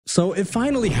So it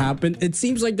finally happened. It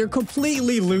seems like they're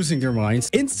completely losing their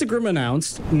minds. Instagram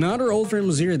announced, not our old friend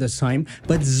Mozilla this time,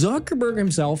 but Zuckerberg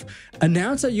himself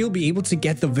announced that you'll be able to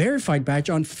get the verified badge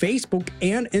on Facebook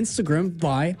and Instagram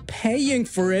by paying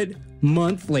for it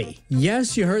monthly.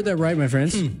 Yes, you heard that right, my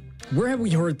friends. Where have we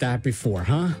heard that before,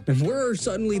 huh? And where are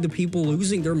suddenly the people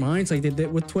losing their minds like they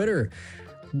did with Twitter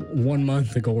 1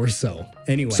 month ago or so?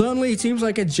 Anyway, suddenly it seems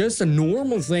like it's just a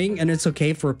normal thing and it's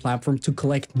okay for a platform to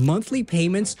collect monthly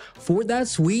payments for that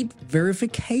sweet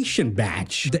verification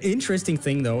badge. The interesting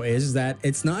thing though is that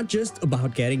it's not just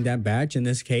about getting that badge in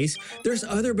this case. There's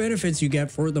other benefits you get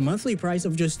for the monthly price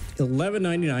of just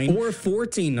 $11.99 or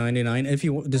 $14.99 if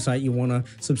you decide you want to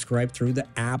subscribe through the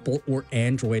Apple or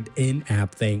Android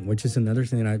in-app thing, which is another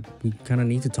thing that we kind of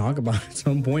need to talk about at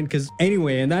some point. Because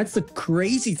anyway, and that's the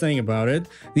crazy thing about it.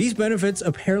 These benefits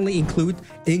apparently include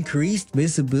increased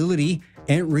visibility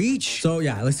and reach. So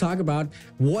yeah, let's talk about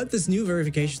what this new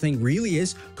verification thing really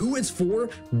is, who it's for,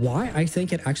 why I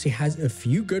think it actually has a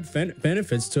few good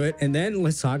benefits to it, and then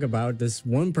let's talk about this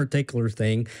one particular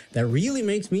thing that really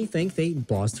makes me think they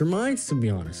lost their minds, to be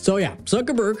honest. So yeah,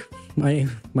 Zuckerberg,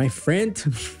 my friend,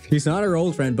 he's not our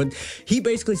old friend, but he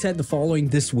basically said the following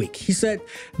this week. He said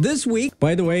this week,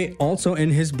 by the way, also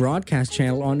in his broadcast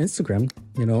channel on Instagram,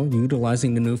 you know,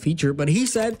 utilizing the new feature, but he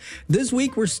said this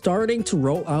week we're starting to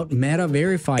roll out Meta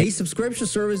Verify, a subscription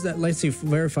service that lets you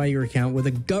verify your account with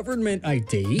a government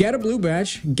ID, get a blue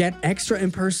badge, get extra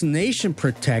impersonation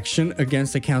protection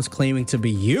against accounts claiming to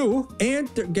be you, and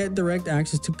get direct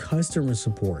access to customer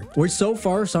support, which so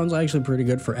far sounds actually pretty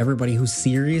good for everybody who's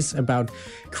serious about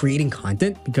creating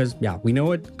content, because yeah, we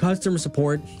know it, customer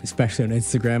support, especially on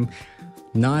Instagram,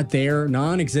 not there,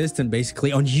 non-existent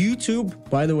basically. On YouTube,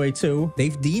 by the way, too,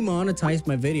 they've demonetized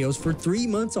my videos for 3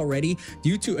 months already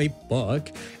due to a bug,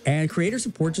 and creator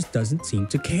support just doesn't seem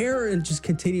to care and just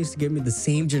continues to give me the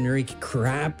same generic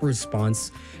crap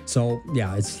response. So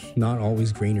yeah, it's not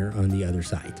always greener on the other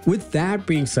side. With that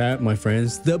being said, my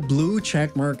friends, the blue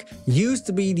checkmark used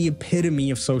to be the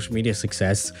epitome of social media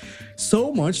success,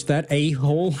 so much that a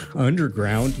whole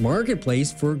underground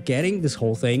marketplace for getting this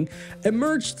whole thing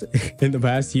emerged in the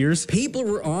past years. People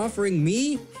were offering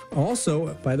me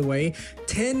also, by the way,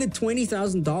 $10,000 to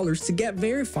 $20,000 to get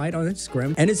verified on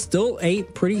Instagram, and it's still a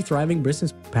pretty thriving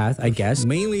business path, I guess.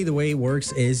 Mainly the way it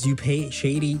works is you pay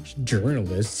shady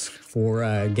journalists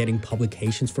for getting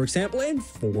publications, for example, in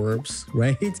Forbes,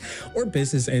 right? Or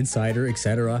Business Insider,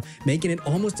 etc., making it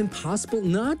almost impossible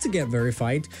not to get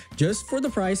verified just for the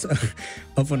price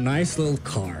of a nice little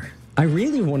car. I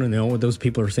really want to know what those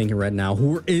people are thinking right now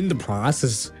who are in the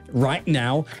process right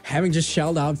now, having just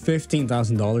shelled out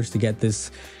 $15,000 to get this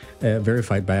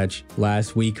verified badge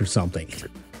last week or something.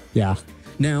 Yeah.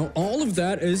 Now, all of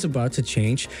that is about to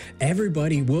change.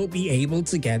 Everybody will be able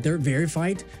to get their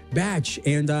verified badge.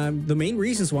 And the main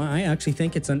reasons why I actually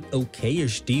think it's an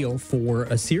okay-ish deal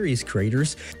for serious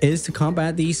creators is to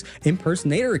combat these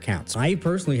impersonator accounts. I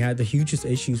personally had the hugest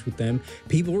issues with them.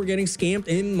 People were getting scammed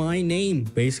in my name,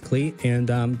 basically. And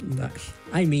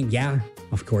I mean, yeah,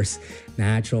 of course,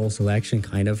 natural selection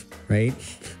kind of, right?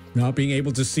 Not being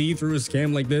able to see through a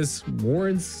scam like this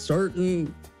warrants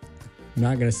certain... I'm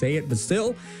not gonna say it, but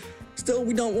still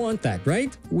we don't want that,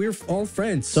 right? We're all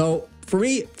friends. So for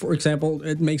me, for example,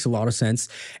 it makes a lot of sense.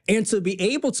 And to be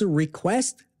able to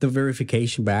request the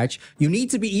verification badge, you need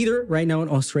to be either right now in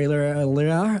Australia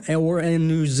or in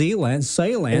New Zealand,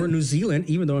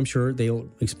 even though I'm sure they'll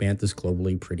expand this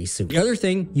globally pretty soon. The other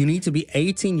thing, you need to be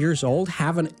 18 years old,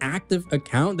 have an active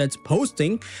account that's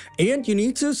posting, and you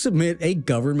need to submit a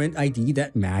government ID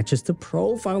that matches the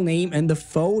profile name and the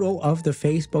photo of the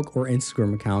Facebook or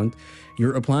Instagram account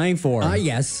you're applying for.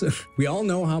 Yes, we all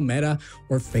know how Meta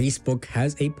or Facebook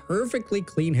has a perfectly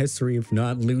clean history of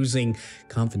not losing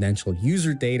confidential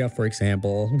user data, for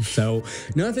example. So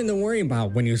nothing to worry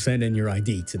about when you send in your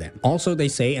ID to them. Also, they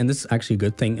say, and this is actually a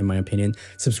good thing in my opinion,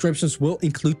 subscriptions will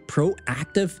include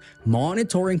proactive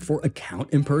monitoring for account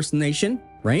impersonation.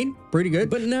 Right? Pretty good.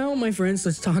 But now, my friends,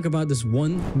 let's talk about this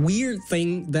one weird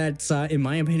thing that's, in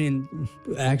my opinion,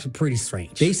 actually pretty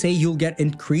strange. They say you'll get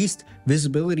increased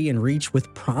visibility and reach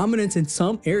with prominence in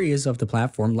some areas of the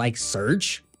platform, like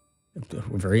search,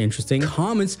 very interesting,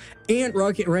 comments, and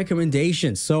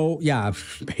recommendations. So yeah,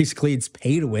 basically it's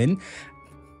pay to win.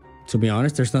 To be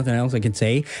honest, there's nothing else I can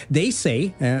say. They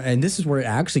say, and this is where it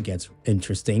actually gets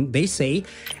interesting, they say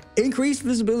increased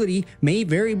visibility may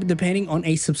vary depending on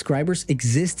a subscriber's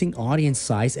existing audience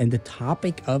size and the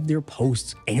topic of their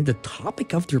posts.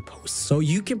 So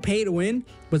you can pay to win,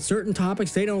 but certain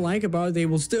topics they don't like about it, they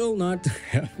will still not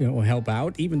help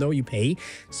out even though you pay.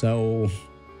 So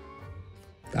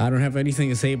I don't have anything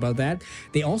to say about that.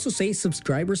 They also say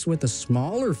subscribers with a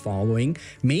smaller following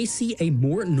may see a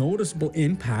more noticeable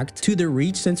impact to their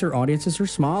reach since their audiences are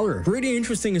smaller. Pretty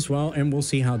interesting as well, and we'll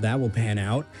see how that will pan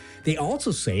out. They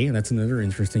also say, and that's another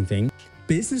interesting thing,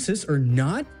 businesses are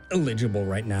not eligible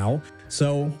right now.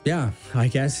 So yeah, I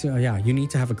guess, yeah, you need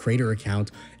to have a creator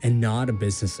account and not a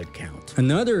business account.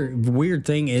 Another weird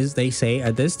thing is they say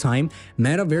at this time,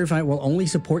 Meta Verified will only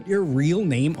support your real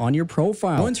name on your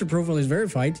profile. Once your profile is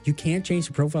verified, you can't change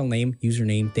the profile name,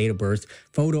 username, date of birth,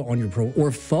 photo on your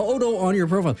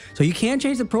profile. So you can't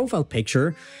change the profile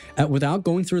picture without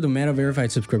going through the Meta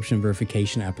Verified subscription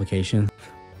verification application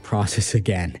process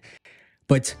again.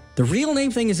 But the real name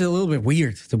thing is a little bit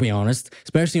weird, to be honest,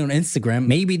 especially on Instagram.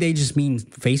 Maybe they just mean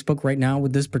Facebook right now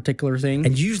with this particular thing.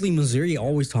 And usually Missouri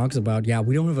always talks about, yeah,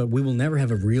 we will never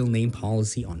have a real name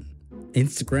policy on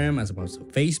Instagram as opposed to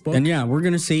Facebook. And yeah, we're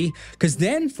gonna see, because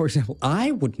then, for example,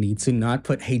 I would need to not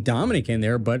put heyDominik in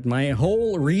there, but my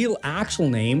whole real actual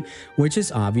name, which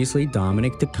is obviously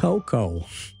Dominic the Coco.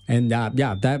 And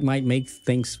yeah, that might make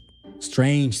things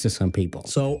strange to some people.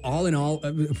 So all in all,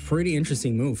 a pretty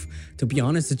interesting move. To be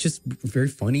honest, it's just very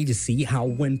funny to see how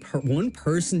when one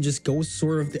person just goes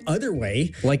sort of the other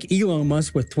way, like Elon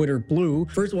Musk with Twitter Blue.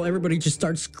 First of all, everybody just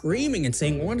starts screaming and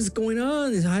saying, what is going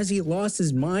on? Has he lost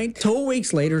his mind? 2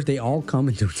 weeks later, they all come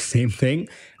and do the same thing.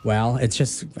 Well, it's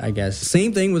just, I guess,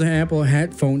 same thing with the Apple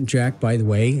headphone jack, by the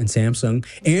way, and Samsung.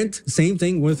 And same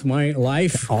thing with my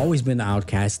life. I've always been the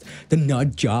outcast, the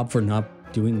nut job for not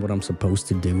doing what I'm supposed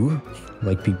to do,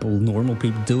 like normal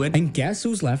people do it. And guess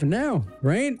who's laughing now,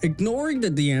 right? Ignoring the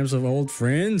DMs of old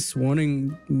friends,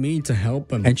 wanting me to help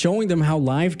them and showing them how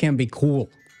life can be cool.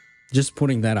 Just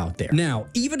putting that out there. Now,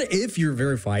 even if you're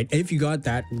verified, if you got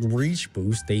that reach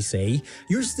boost, they say,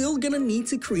 you're still gonna need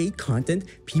to create content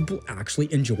people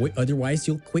actually enjoy. Otherwise,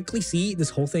 you'll quickly see this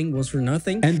whole thing was for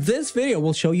nothing. And this video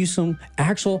will show you some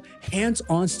actual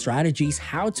hands-on strategies,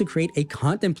 how to create a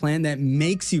content plan that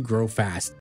makes you grow fast.